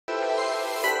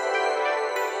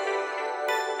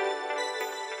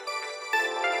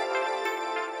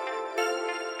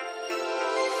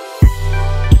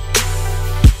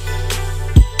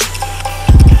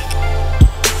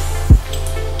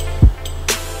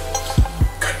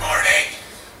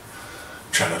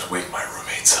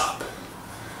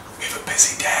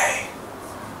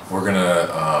we're gonna,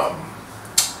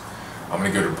 I'm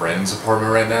gonna go to Brandon's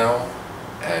apartment right now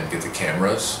and get the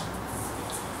cameras.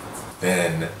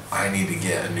 Then I need to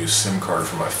get a new SIM card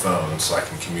for my phone so I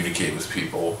can communicate with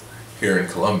people here in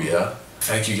Colombia.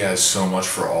 Thank you guys so much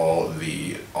for all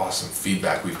the awesome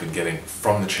feedback we've been getting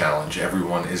from the challenge.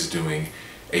 Everyone is doing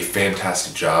a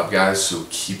fantastic job, guys, so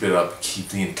keep it up, keep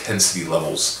the intensity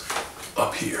levels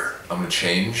up here. I'm gonna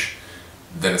change,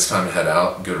 then it's time to head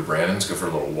out, go to Brandon's, go for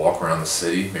a little walk around the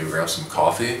city, maybe grab some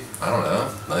coffee, I don't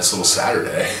know, nice little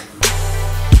Saturday.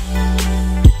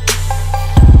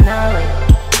 Gnarly.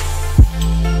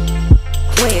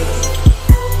 Waves.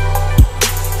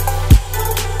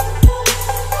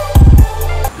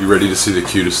 You ready to see the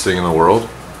cutest thing in the world?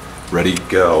 Ready,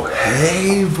 go.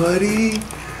 Hey, buddy.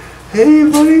 Hey,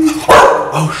 buddy.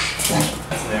 Oh, shit.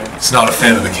 He's not a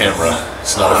fan of the camera.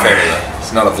 He's not a fan of that.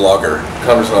 He's not a vlogger.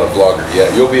 Connor's not a vlogger.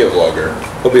 Yeah, you'll be a vlogger.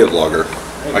 He'll be a vlogger.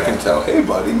 I can tell. Hey,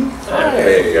 buddy.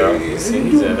 There you go. He's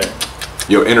in it.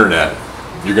 Yo, internet.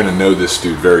 You're gonna know this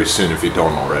dude very soon if you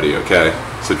don't already, okay?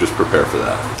 So just prepare for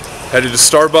that. Headed to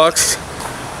Starbucks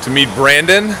to meet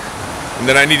Brandon. And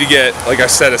then I need to get, like I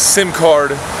said, a SIM card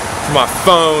for my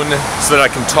phone so that I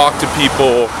can talk to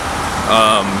people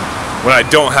when I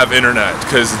don't have internet,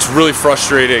 because it's really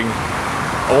frustrating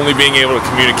only being able to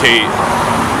communicate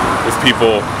with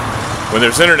people when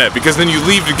there's internet, because then you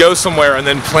leave to go somewhere and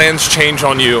then plans change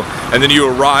on you and then you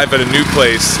arrive at a new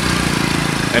place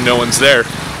and no one's there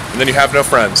and then you have no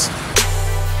friends.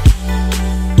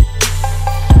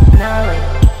 Gnarly.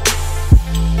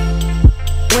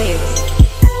 Waves.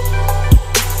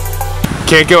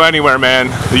 Can't go anywhere, man.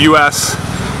 The US,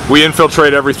 we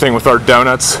infiltrate everything with our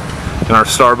donuts and our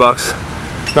Starbucks.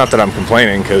 Not that I'm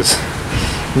complaining, because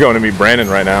I'm going to meet Brandon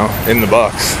right now in the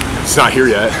Bucks. It's not here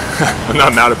yet. I'm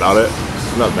not mad about it.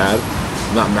 I'm not mad.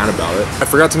 I'm not mad about it. I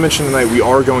forgot to mention tonight we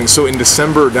are going, so in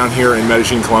December down here in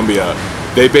Medellin, Colombia,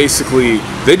 they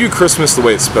do Christmas the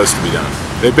way it's supposed to be done.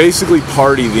 They basically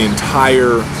party the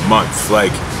entire month.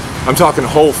 Like, I'm talking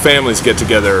whole families get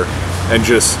together and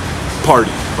just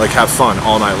party, like have fun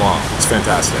all night long. It's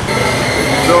fantastic.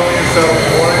 Only in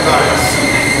settlement morning nights.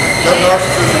 No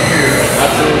narcissism here.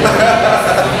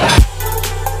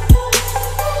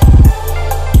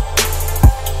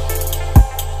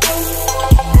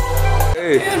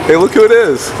 Hey, look who it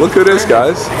is. Look who it is,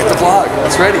 guys. Get the vlog.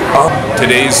 It's ready.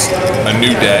 Today's a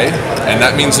new day, and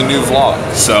that means a new vlog.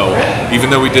 So even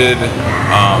though we did,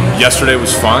 yesterday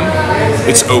was fun,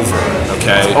 it's over,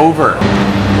 okay? It's over.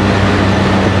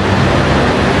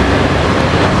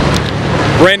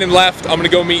 Brandon left. I'm gonna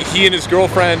go meet he and his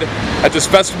girlfriend at this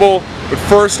festival, but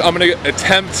first I'm gonna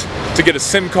attempt to get a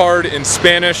SIM card in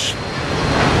Spanish.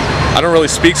 I don't really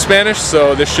speak Spanish,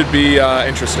 so this should be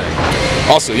interesting.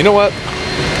 Also, you know what?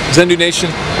 Zendu Nation,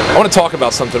 I want to talk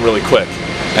about something really quick,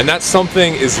 and that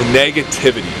something is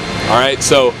negativity. All right,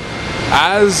 so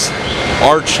as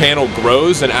our channel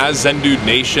grows and as Zendu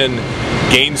Nation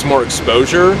gains more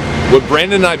exposure, what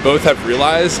Brandon and I both have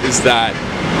realized is that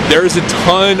there's a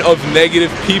ton of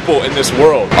negative people in this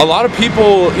world. A lot of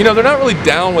people, you know, they're not really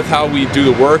down with how we do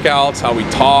the workouts, how we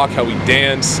talk, how we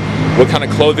dance, what kind of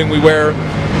clothing we wear.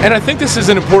 And I think this is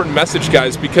an important message,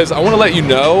 guys, because I want to let you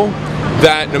know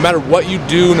that no matter what you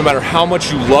do, no matter how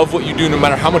much you love what you do, no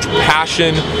matter how much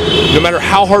passion, no matter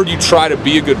how hard you try to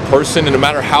be a good person, and no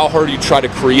matter how hard you try to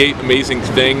create amazing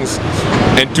things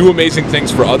and do amazing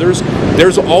things for others,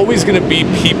 there's always going to be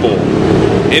people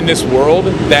in this world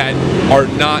that are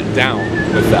not down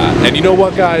with that. And you know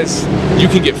what, guys? You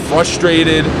can get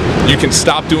frustrated, you can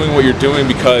stop doing what you're doing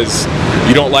because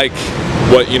you don't like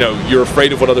what, you know, you're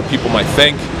afraid of what other people might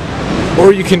think,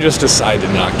 or you can just decide to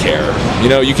not care. You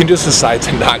know, you can just decide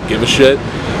to not give a shit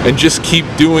and just keep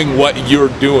doing what you're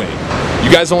doing.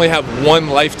 You guys only have one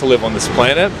life to live on this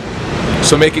planet,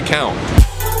 so make it count.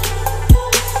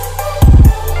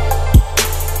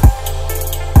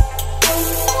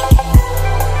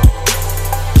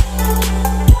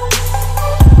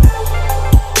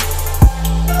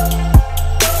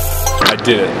 I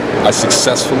did it. I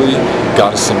successfully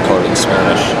got a SIM card in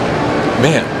Spanish.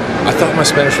 Man, I thought my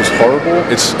Spanish was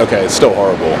horrible. It's okay, it's still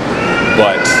horrible,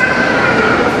 but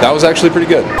that was actually pretty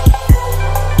good.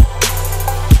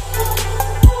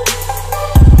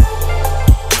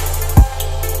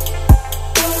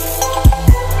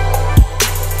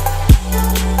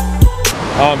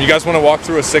 You guys want to walk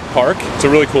through a sick park? It's a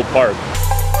really cool park.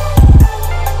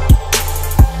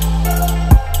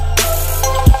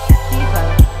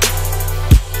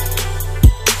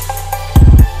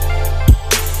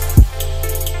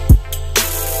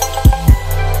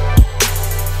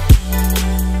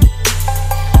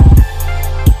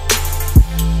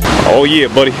 Oh yeah,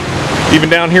 buddy. Even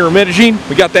down here in Medellin,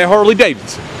 we got that Harley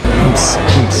Davidson.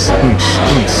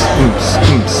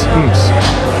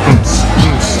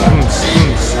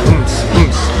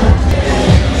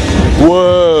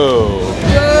 Whoa.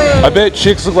 I bet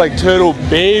chicks look like total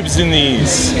babes in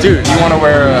these. Dude, you want to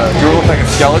wear a, do you look like a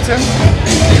skeleton?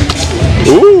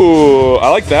 Ooh, I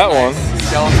like that one.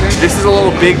 Skeleton? This is a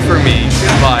little big for me,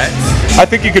 but I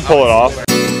think you could pull it off.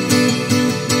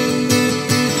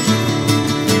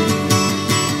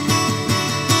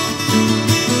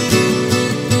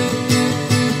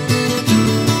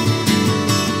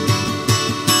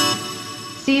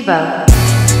 Sivo.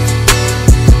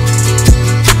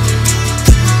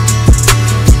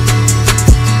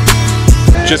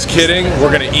 Just kidding,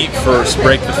 we're gonna eat first,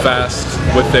 break the fast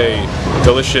with a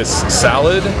delicious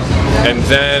salad, and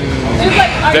then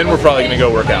we're probably gonna go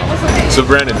work out. So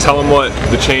Brandon, tell them what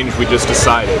the change we just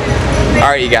decided.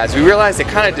 alright you guys, we realized it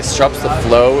kind of disrupts the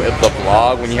flow of the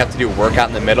vlog when you have to do a workout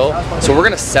in the middle. So we're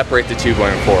gonna separate the two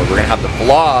going forward. We're gonna have the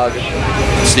vlog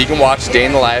so you can watch day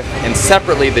in the life, and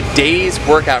separately the day's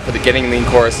workout for the Getting Lean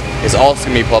course is also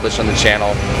gonna be published on the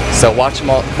channel. So watch them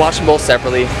both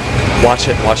separately. Watch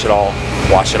it all.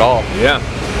 Watch it all. Yeah.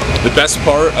 The best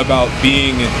part about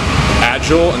being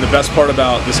agile and the best part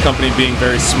about this company being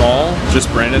very small, just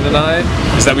Brandon and I,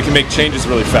 is that we can make changes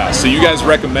really fast. So you guys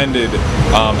recommended,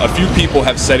 a few people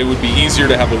have said it would be easier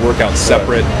to have the workout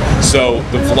separate. So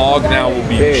the vlog now will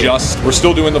be we're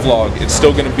still doing the vlog. It's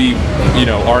still going to be, you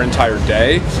know, our entire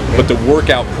day, but the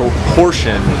workout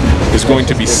portion is going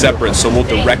to be separate. So we'll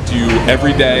direct you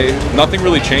every day. Nothing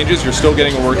really changes. You're still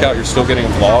getting a workout. You're still getting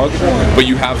a vlog, but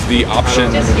you have the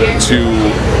option to,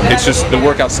 it's just the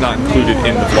workout's not included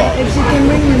in the vlog. Like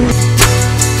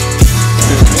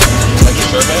a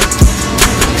survey?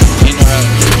 You know how to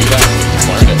do that.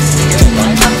 Learned it.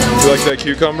 You like that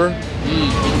cucumber?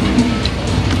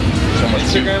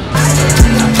 Instagram?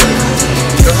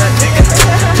 Go ahead, take it.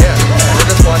 Yeah. We're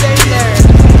just watching.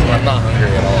 I'm not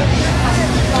hungry at all.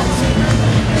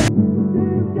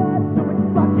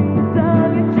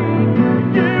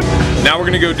 Now we're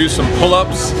gonna go do some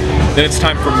pull-ups, then it's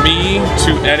time for me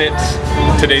to edit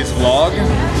today's vlog,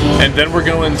 and then we're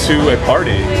going to a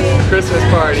party. Christmas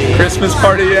party. Christmas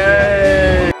party,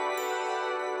 yay!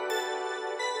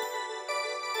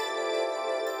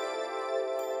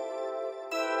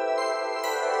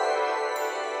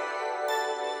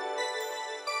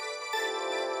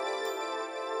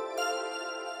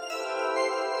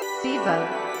 Sivo.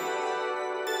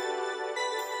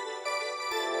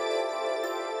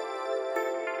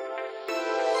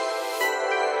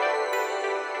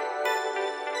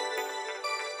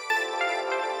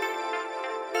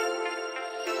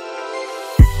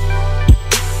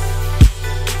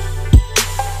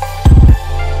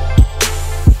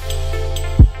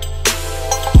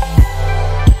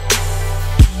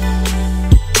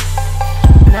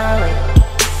 Gnarly.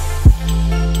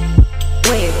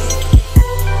 Waves.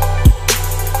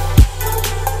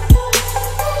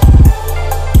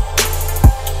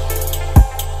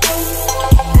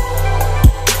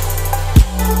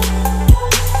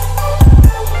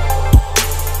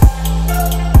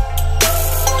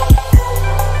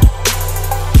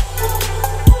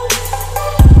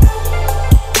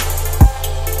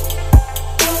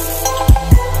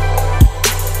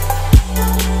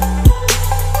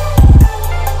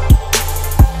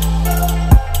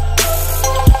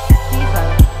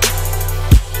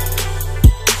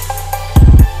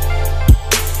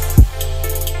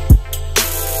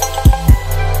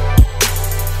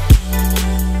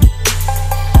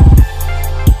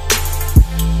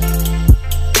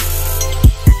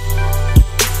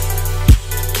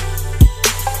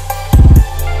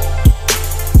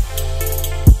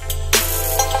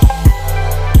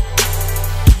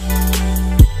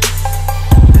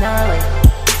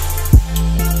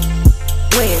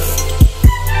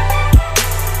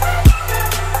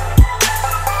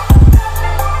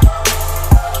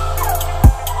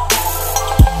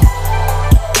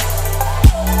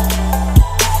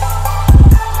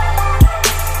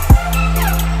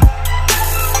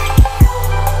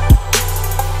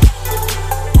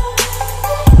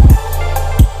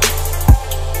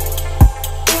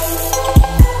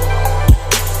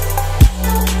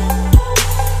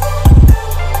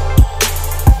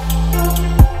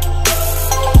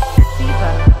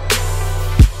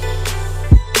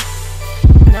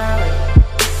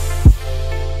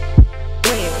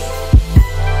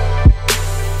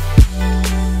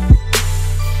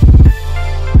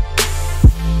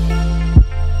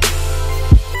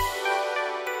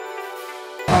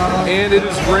 And it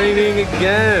is raining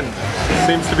again.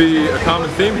 Seems to be a common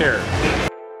theme here.